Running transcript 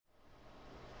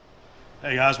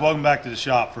Hey guys, welcome back to the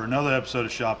shop for another episode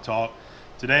of Shop Talk.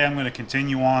 Today I'm going to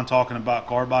continue on talking about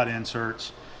carbide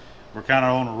inserts. We're kind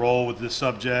of on a roll with this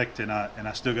subject, and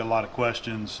I still get a lot of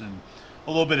questions and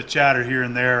a little bit of chatter here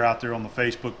and there out there on the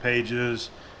Facebook pages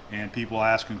and people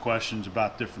asking questions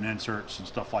about different inserts and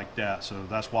stuff like that. So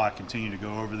that's why I continue to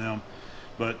go over them.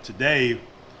 But today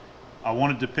I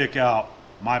wanted to pick out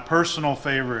my personal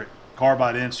favorite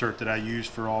carbide insert that I use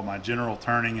for all my general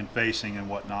turning and facing and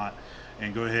whatnot,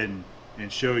 and go ahead and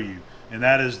show you, and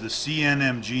that is the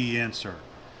CNMG insert,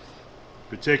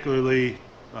 particularly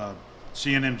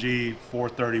CNMG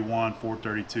 431,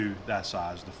 432, that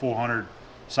size, the 400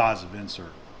 size of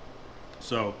insert.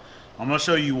 So I'm going to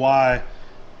show you why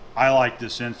I like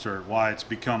this insert, why it's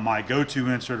become my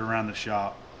go-to insert around the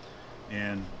shop,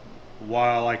 and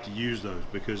why I like to use those,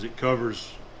 because it covers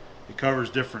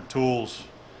different tools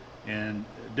and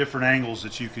different angles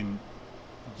that you can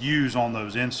use on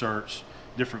those inserts,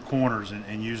 different corners,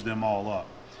 and use them all up.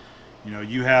 You know,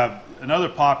 you have another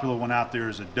popular one out there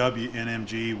is a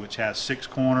WNMG, which has 6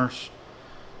 corners,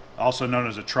 also known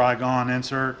as a trigon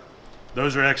insert.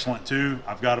 Those are excellent too.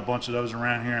 I've got a bunch of those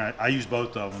around here. I use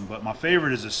both of them, but my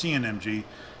favorite is a CNMG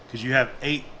because you have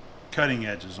 8 cutting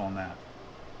edges on that.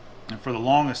 And for the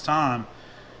longest time,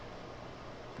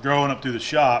 growing up through the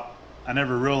shop, I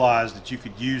never realized that you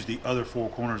could use the other 4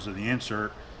 corners of the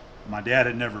insert. My dad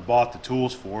had never bought the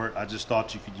tools for it. I just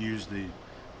thought you could use the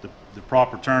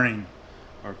proper turning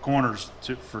or corners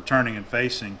for turning and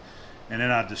facing. And then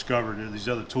I discovered there are these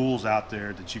other tools out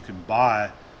there that you can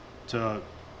buy to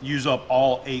use up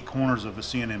all 8 corners of a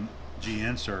CNMG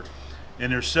insert.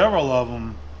 And there's several of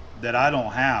them that I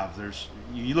don't have.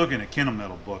 You look in a Kennel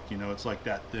Metal book, you know, it's like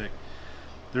that thick.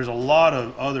 There's a lot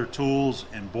of other tools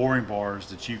and boring bars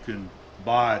that you can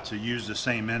buy to use the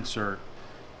same insert,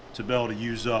 to be able to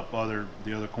use up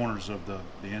the other corners of the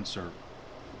insert.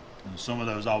 And some of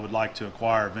those I would like to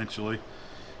acquire eventually,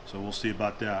 so we'll see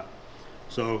about that.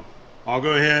 So I'll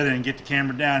go ahead and get the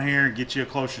camera down here and get you a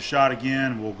closer shot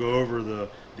again. We'll go over the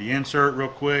insert real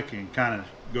quick and kind of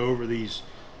go over these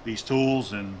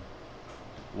tools and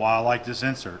why I like this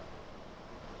insert.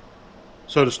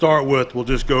 So to start with, we'll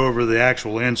just go over the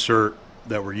actual insert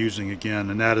that we're using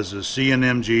again, and that is a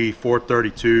CNMG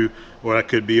 432, or that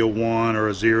could be a 1 or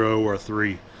a 0 or a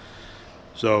 3.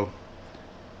 So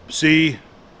C,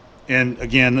 and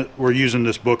again, we're using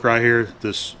this book right here,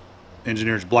 this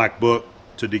engineer's black book,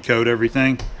 to decode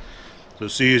everything. So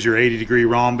C is your 80-degree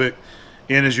rhombic,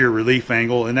 N is your relief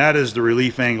angle, and that is the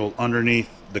relief angle underneath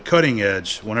the cutting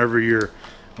edge. When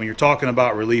you're talking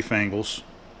about relief angles,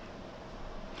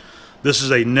 this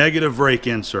is a negative rake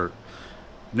insert.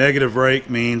 Negative rake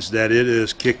means that it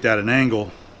is kicked at an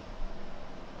angle.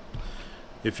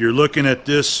 If you're looking at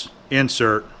this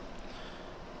insert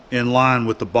in line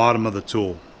with the bottom of the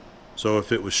tool, so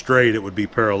if it was straight, it would be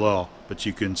parallel, but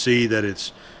you can see that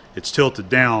it's tilted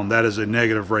down. That is a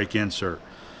negative rake insert.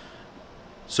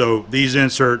 So these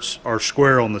inserts are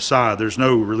square on the side. There's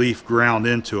no relief ground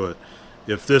into it.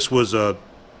 If this was a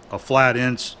flat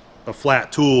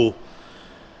tool,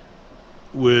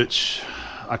 which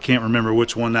I can't remember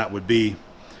which one that would be,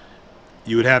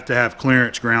 you would have to have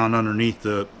clearance ground underneath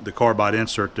the carbide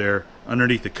insert there,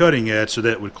 underneath the cutting edge, so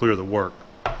that it would clear the work.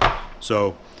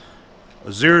 So a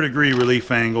 0-degree relief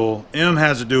angle. M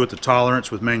has to do with the tolerance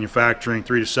with manufacturing,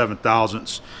 3 to 7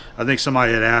 thousandths. I think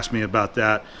somebody had asked me about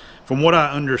that. From what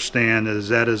I understand,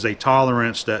 that is a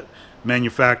tolerance that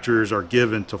manufacturers are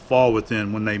given to fall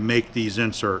within when they make these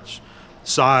inserts.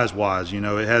 Size-wise, you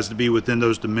know, it has to be within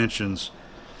those dimensions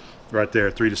right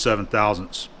there, 3 to 7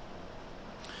 thousandths.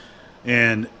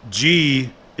 And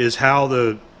G is how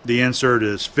the insert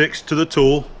is fixed to the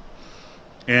tool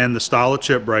and the style of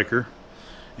chip breaker.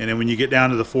 And then when you get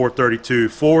down to the 432,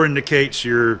 4 indicates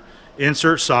your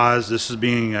insert size. This is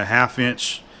being a 1/2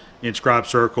 inch inscribed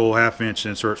circle, 1/2 inch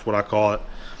insert's what I call it.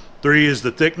 3 is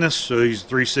the thickness, so these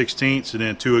 3/16, and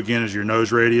then 2 again is your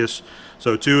nose radius.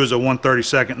 So 2 is a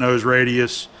 1/32 nose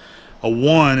radius. A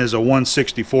 1 is a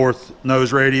 1/64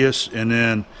 nose radius, and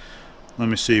then let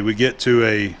me see, we get to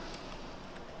a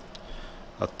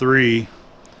 3.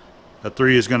 A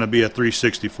 3 is going to be a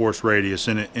 3/64 radius,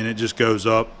 and it just goes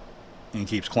up and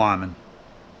keeps climbing.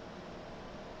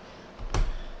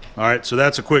 All right, so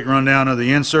that's a quick rundown of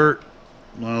the insert.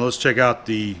 Well, let's check out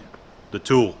the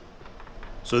tool.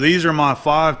 So these are my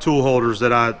 5 tool holders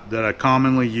that I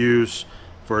commonly use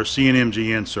for a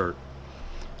CNMG insert,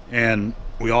 and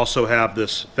we also have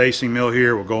this facing mill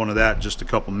here. We'll go into that in just a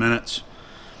couple minutes.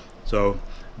 So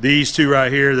these 2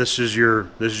 right here, this is your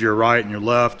right and your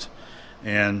left,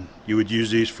 and you would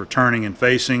use these for turning and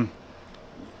facing.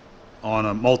 on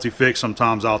a multi-fix.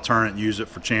 Sometimes I'll turn it and use it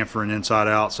for chamfering inside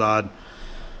outside.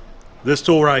 This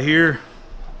tool right here,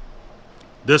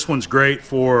 this one's great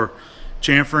for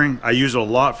chamfering. I use it a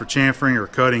lot for chamfering or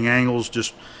cutting angles,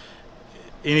 just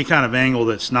any kind of angle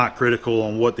that's not critical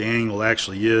on what the angle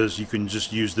actually is. You can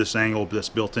just use this angle that's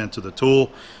built into the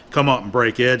tool, come up and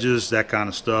break edges, that kind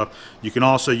of stuff. You can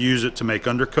also use it to make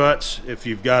undercuts. If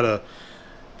you've got to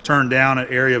turn down an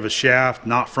area of a shaft,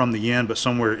 not from the end but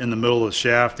somewhere in the middle of the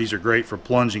shaft, these are great for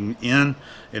plunging in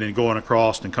and then going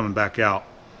across and coming back out.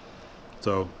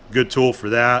 So good tool for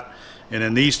that. And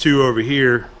then these two over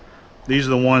here, these are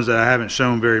the ones that I haven't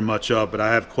shown very much of, but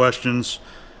I have questions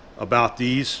about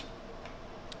these.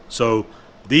 So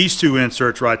these two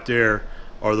inserts right there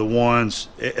are the ones,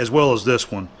 as well as this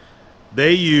one,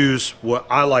 they use what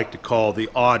I like to call the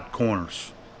odd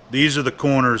corners. These are the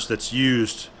corners that's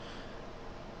used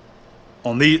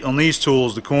on these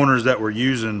tools. The corners that we're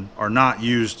using are not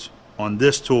used on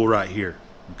this tool right here.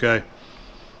 Okay,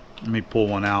 let me pull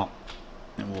one out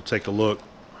and we'll take a look.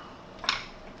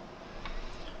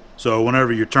 So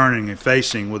whenever you're turning and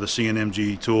facing with a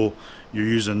CNMG tool, you're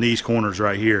using these corners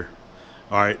right here.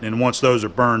 All right, and once those are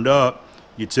burned up,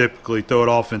 you typically throw it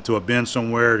off into a bin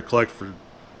somewhere to collect for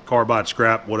carbide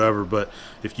scrap, whatever. But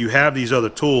if you have these other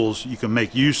tools, you can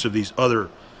make use of these other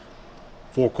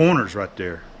four corners right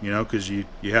there, you know, because you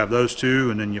have those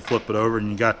two and then you flip it over and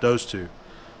you got those two.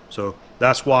 So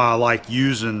that's why I like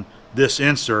using this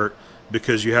insert,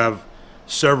 because you have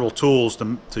several tools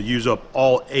to use up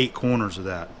all 8 corners of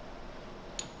that.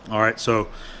 All right, so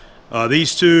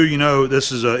these two, you know,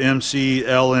 this is a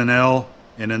MCLNL,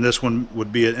 and then this one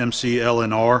would be an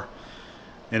MCLNR,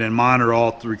 and then mine are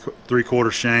all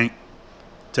 3/4 shank.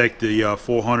 Take the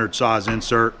 400 size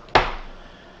insert.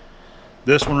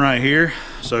 This one right here,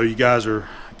 so you guys are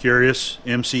curious,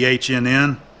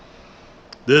 MCHNN.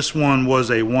 This one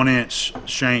was a 1-inch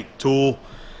shank tool.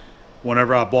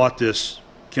 Whenever I bought this,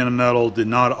 Kennametal did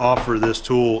not offer this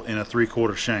tool in a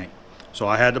 3/4 shank, so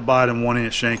I had to buy it in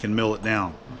 1-inch shank and mill it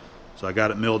down. So I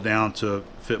got it milled down to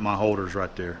fit my holders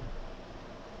right there.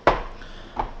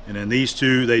 And then these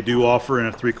two, they do offer in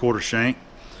a 3/4 shank.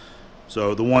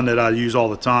 So the one that I use all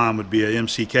the time would be a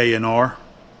MCLNR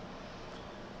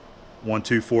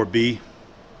 124B.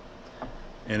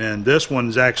 And then this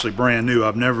one's actually brand new.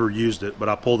 I've never used it, but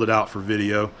I pulled it out for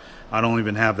video. I don't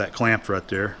even have that clamped right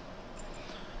there.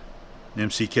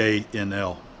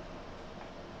 MCLNL.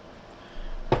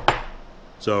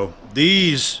 So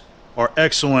these are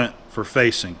excellent for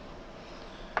facing.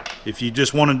 If you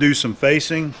just want to do some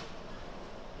facing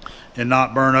and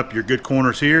not burn up your good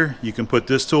corners here, you can put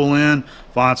this tool in,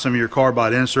 find some of your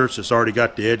carbide inserts that's already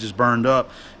got the edges burned up,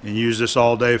 and use this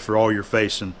all day for all your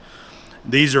facing.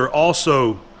 These are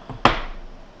also,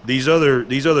 these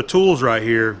other tools right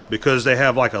here, because they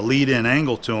have like a lead-in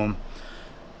angle to them,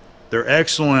 they're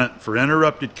excellent for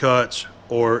interrupted cuts,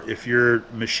 or if you're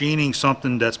machining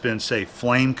something that's been, say,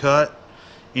 flame cut,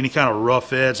 any kind of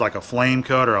rough edge like a flame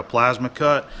cut or a plasma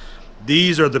cut.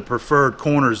 These are the preferred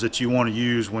corners that you want to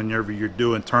use whenever you're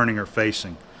doing turning or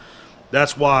facing.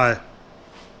 That's why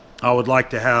I would like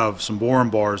to have some boring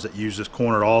bars that use this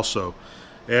corner also.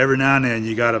 Every now and then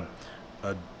you got a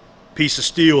piece of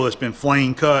steel that's been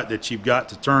flame cut that you've got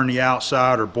to turn the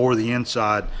outside or bore the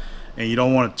inside, and you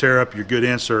don't want to tear up your good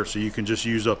insert, so you can just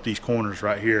use up these corners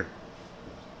right here.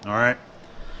 All right,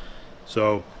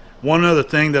 so one other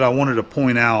thing that I wanted to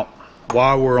point out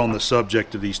while we're on the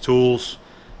subject of these tools,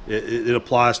 it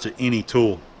applies to any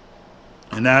tool,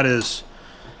 and that is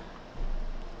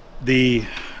the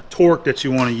torque that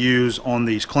you want to use on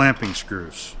these clamping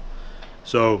screws.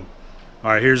 So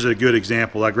all right, here's a good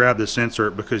example. I grabbed this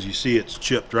insert because you see it's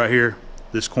chipped right here.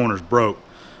 This corner's broke,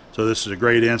 so this is a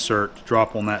great insert to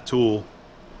drop on that tool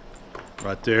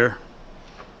right there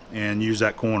and use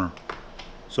that corner.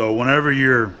 So whenever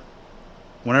you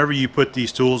put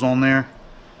these tools on there,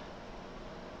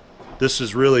 this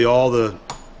is really all the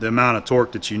amount of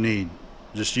torque that you need.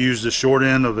 Just use the short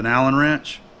end of an Allen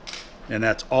wrench, and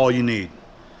that's all you need.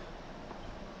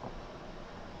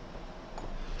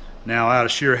 Now, out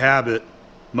of sheer habit,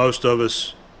 most of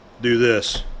us do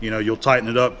this. You know, you'll tighten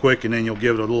it up quick and then you'll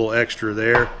give it a little extra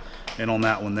there and on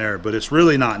that one there, but it's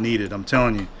really not needed. I'm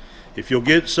telling you, if you'll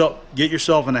get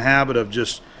yourself in the habit of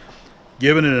just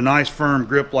giving it a nice firm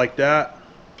grip like that,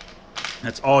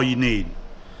 that's all you need.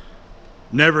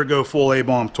 Never go full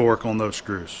A-bomb torque on those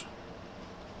screws.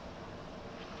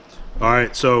 All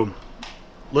right, so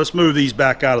let's move these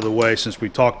back out of the way since we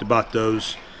talked about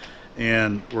those,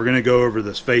 and we're going to go over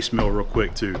this face mill real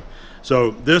quick too.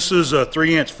 So this is a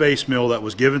 3-inch face mill that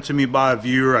was given to me by a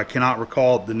viewer. I cannot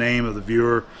recall the name of the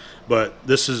viewer, but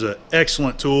this is an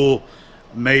excellent tool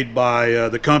made by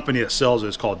the company that sells it.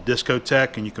 It's called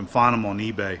Discotech, and you can find them on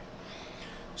eBay.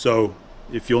 So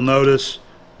if you'll notice,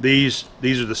 these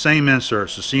are the same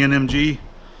inserts, the CNMG,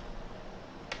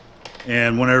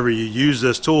 and whenever you use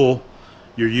this tool,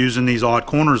 you're using these odd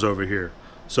corners over here.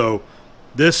 So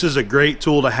this is a great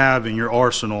tool to have in your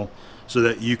arsenal so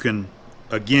that you can,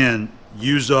 again,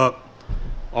 use up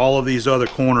all of these other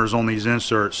corners on these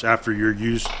inserts after you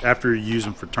use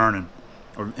them for turning,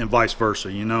 and vice versa,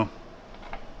 you know.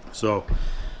 So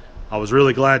I was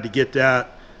really glad to get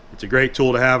that. It's a great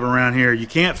tool to have around here. You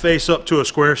can't face up to a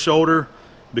square shoulder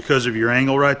because of your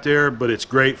angle right there, but it's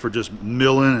great for just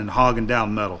milling and hogging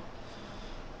down metal.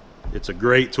 It's a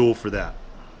great tool for that.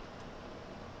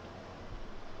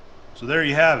 So there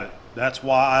you have it. That's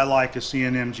why I like a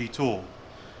CNMG tool.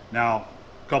 Now,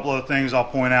 a couple other things I'll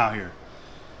point out here.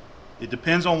 It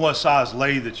depends on what size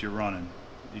lathe that you're running.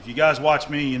 If you guys watch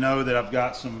me, you know that I've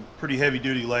got some pretty heavy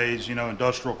duty lathes, you know,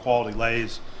 industrial quality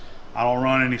lathes. I don't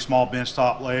run any small bench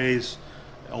top lathes,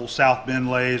 old South Bend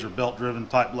lathes or belt driven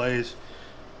type lathes.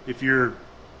 If you're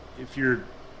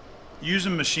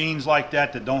using machines like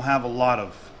that that don't have a lot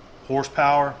of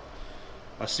horsepower,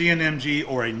 a CNMG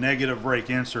or a negative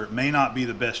rake insert may not be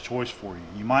the best choice for you.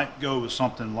 You might go with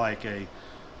something like a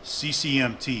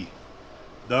CCMT.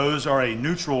 Those are a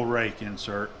neutral rake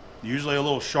insert, usually a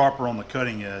little sharper on the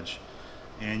cutting edge,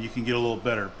 and you can get a little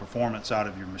better performance out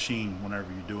of your machine whenever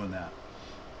you're doing that.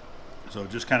 So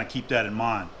just kind of keep that in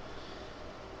mind.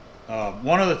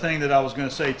 One other thing that I was going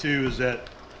to say too is that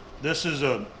this is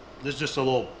just a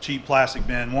little cheap plastic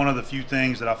bin. One of the few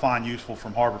things that I find useful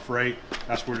from Harbor Freight.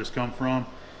 That's where this comes from.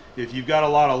 If you've got a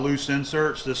lot of loose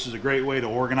inserts, this is a great way to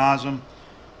organize them.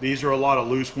 These are a lot of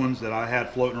loose ones that I had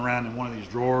floating around in one of these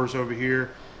drawers over here,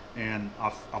 and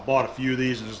I bought a few of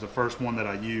these, and this is the first one that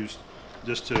I used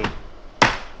just to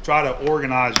try to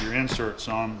organize your inserts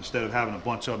some instead of having a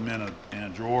bunch of them in a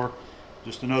drawer.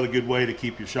 Just another good way to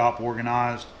keep your shop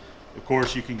organized. Of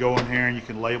course, you can go in here and you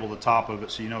can label the top of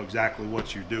it so you know exactly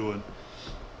what you're doing,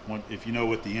 if you know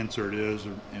what the insert is,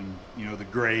 and you know the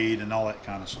grade and all that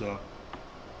kind of stuff.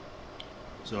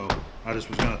 So I just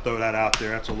was going to throw that out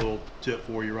there. That's a little tip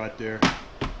for you right there.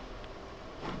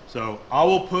 So I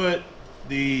will put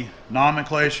the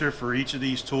nomenclature for each of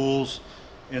these tools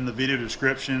in the video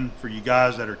description for you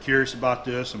guys that are curious about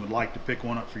this and would like to pick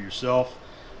one up for yourself.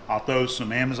 I'll throw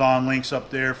some Amazon links up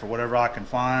there for whatever I can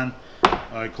find,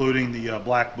 including the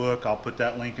black book. I'll put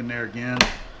that link in there again,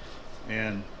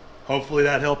 and hopefully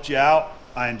that helped you out.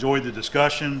 I enjoyed the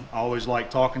discussion. I always like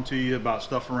talking to you about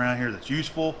stuff around here that's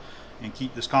useful and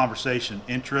keep this conversation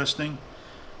interesting.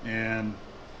 And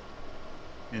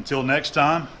until next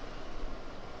time,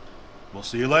 we'll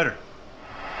see you later.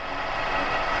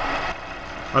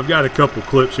 I've got a couple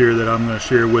clips here that I'm going to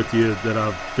share with you that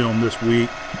I've filmed this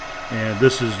week, and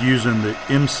this is using the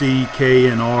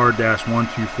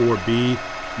MCLNR-124B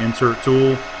insert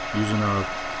tool using a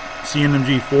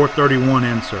CNMG 431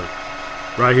 insert.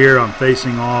 Right here I'm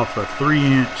facing off a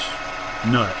 3-inch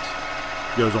nut.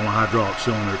 Goes on a hydraulic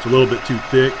cylinder. It's a little bit too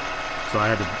thick, so I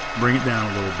had to bring it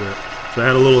down a little bit. So I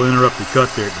had a little interrupted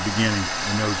cut there at the beginning,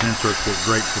 and those inserts work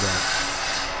great for that.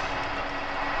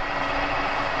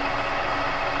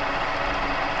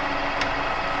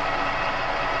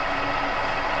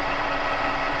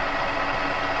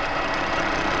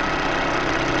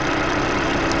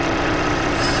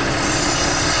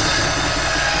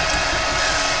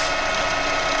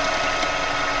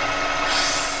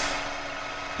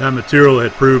 That material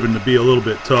had proven to be a little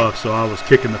bit tough, so I was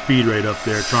kicking the feed rate up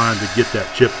there trying to get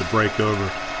that chip to break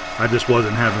over. I just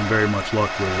wasn't having very much luck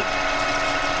with it.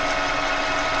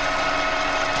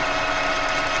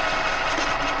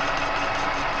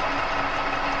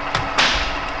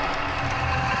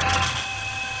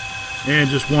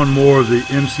 And just one more of the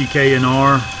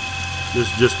MCLNR.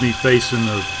 This is just me facing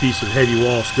a piece of heavy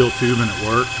wall steel tubing at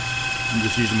work. I'm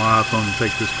just using my iPhone to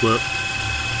take this clip.